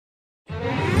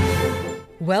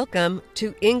Welcome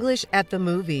to English at the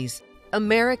Movies,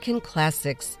 American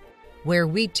Classics, where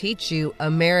we teach you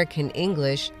American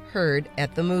English heard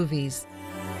at the movies.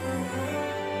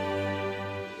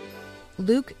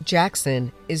 Luke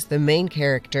Jackson is the main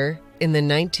character in the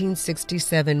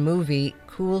 1967 movie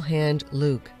Cool Hand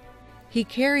Luke. He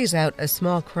carries out a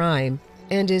small crime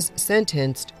and is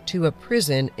sentenced to a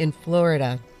prison in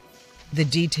Florida. The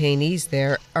detainees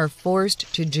there are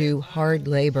forced to do hard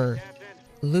labor.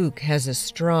 Luke has a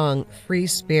strong, free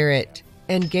spirit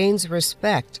and gains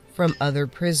respect from other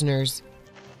prisoners.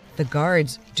 The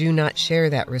guards do not share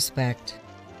that respect.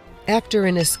 After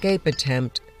an escape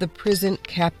attempt, the prison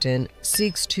captain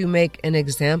seeks to make an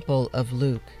example of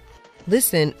Luke.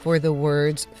 Listen for the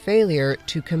words failure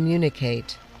to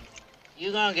communicate.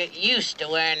 You're gonna get used to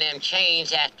wearing them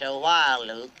chains after a while,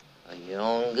 Luke. For your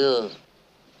own good.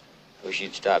 Wish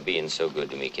you'd stop being so good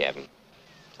to me, Captain.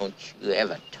 Don't you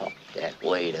ever talk that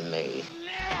way to me.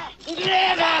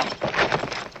 Never!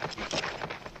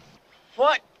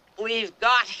 What we've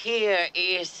got here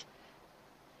is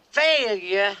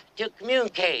failure to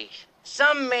communicate.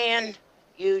 Some men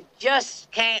you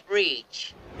just can't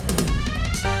reach.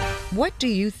 What do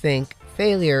you think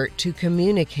failure to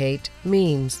communicate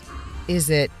means? Is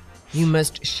it, you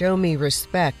must show me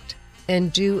respect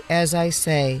and do as I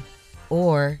say,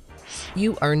 or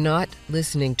you are not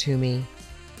listening to me?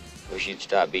 Wish you'd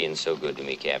stop being so good to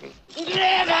me, Captain.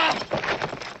 Never!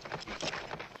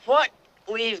 What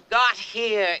we've got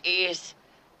here is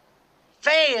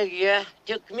failure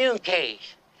to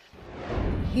communicate.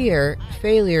 Here,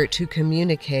 failure to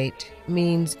communicate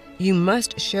means you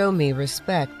must show me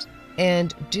respect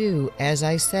and do as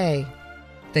I say.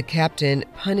 The captain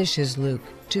punishes Luke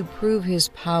to prove his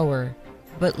power,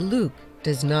 but Luke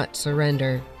does not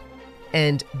surrender.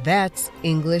 And that's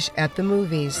English at the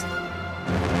Movies.